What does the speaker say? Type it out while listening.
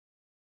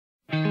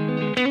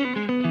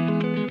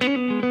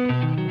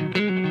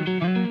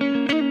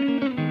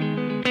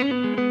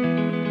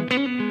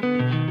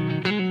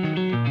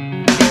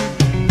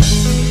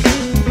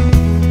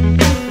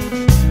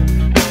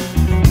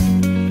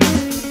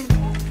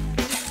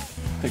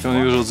Fait qu'on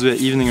est aujourd'hui à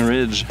Evening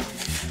Ridge,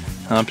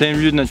 en plein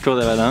milieu de notre cours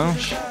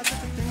d'avalanche,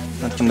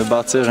 en train de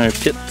bâtir un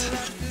pit.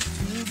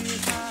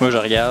 Moi je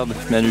regarde,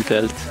 Manu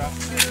pelt.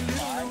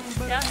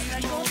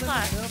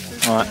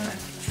 Ouais.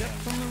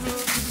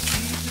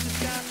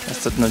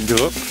 C'est tout notre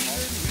groupe.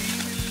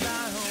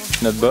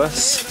 Notre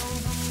boss,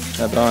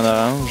 là-bas en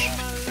orange.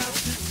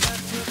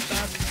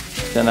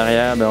 Puis en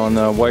arrière, ben, on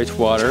a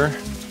Whitewater,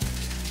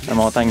 la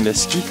montagne de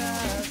ski.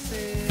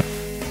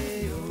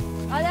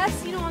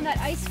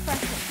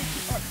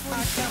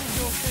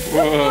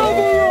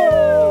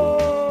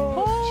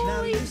 Whoa.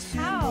 Holy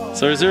cow.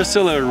 So is there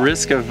still a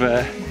risk of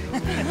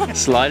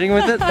sliding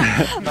with it?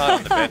 Not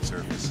on the bed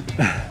surface.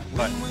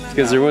 But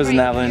Because there was an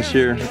avalanche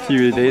here a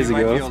few days we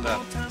might be ago. able to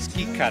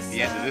ski cut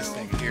the end of this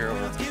thing here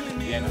or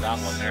the end of that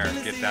one there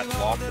and get that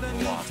block to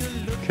blow off.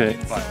 Okay,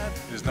 But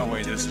there's no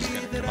way this is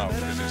going to come out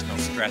because there's no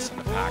stress on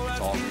the pack.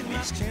 It's all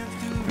released.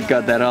 we've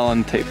got that all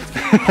on tape.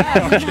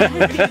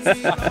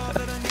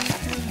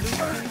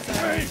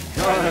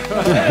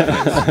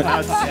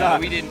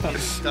 We didn't get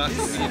stuck.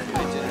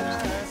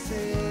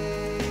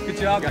 Good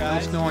job. Got no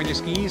snow on your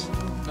skis?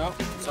 No,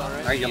 it's alright.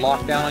 Alright, you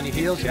locked down on your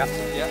heels? Yeah.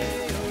 Yeah.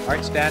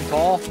 Alright, stand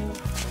tall.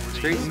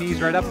 Straighten knees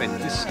right up and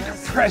just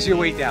press your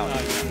weight down.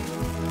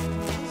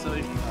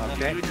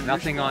 Okay,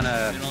 nothing on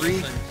a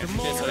 3.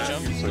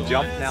 So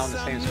jump now in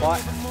the same spot.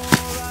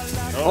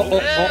 Oh,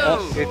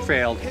 it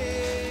failed.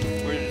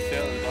 Where did it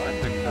fail?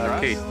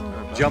 Okay,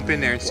 jump in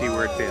there and see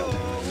where it failed.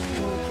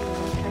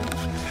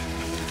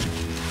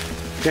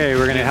 Okay,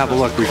 we're gonna have a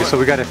look. So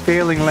we got a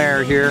failing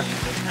layer here.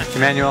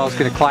 Emmanuel's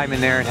gonna climb in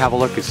there and have a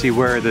look and see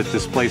where the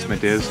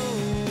displacement is.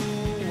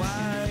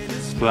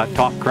 So that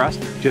top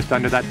crust, just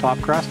under that top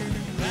crust.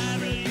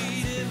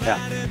 Yeah.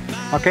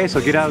 Okay,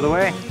 so get out of the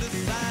way.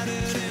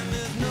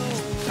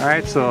 All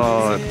right,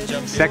 so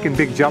second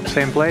big jump,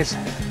 same place.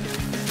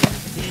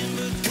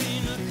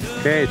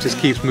 Okay, it just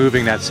keeps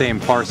moving that same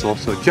parcel.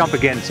 So jump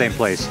again, same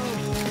place.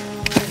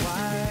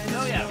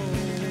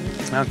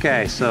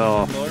 Okay,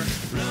 so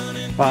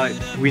well,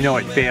 we know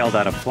it failed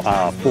out of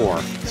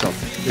 4. So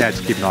yeah,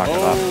 just keep knocking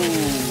it off.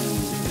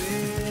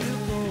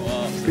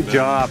 Good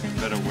job.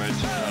 Better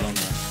wedge out on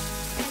the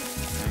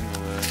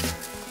angle there.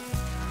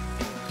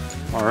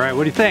 All right,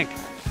 what do you think?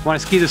 Want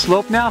to ski the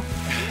slope now?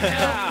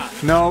 Yeah.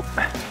 Nope.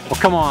 Well,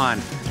 come on.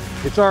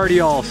 It's already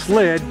all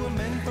slid.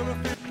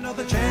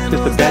 Just a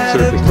bed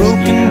surface.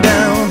 Broken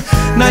down.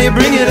 Now you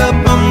bring it up,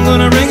 I'm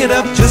gonna ring it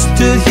up just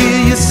to hear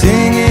you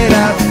sing it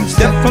out.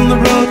 Step from the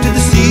road to the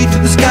sea to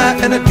the sky,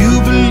 and I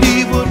do believe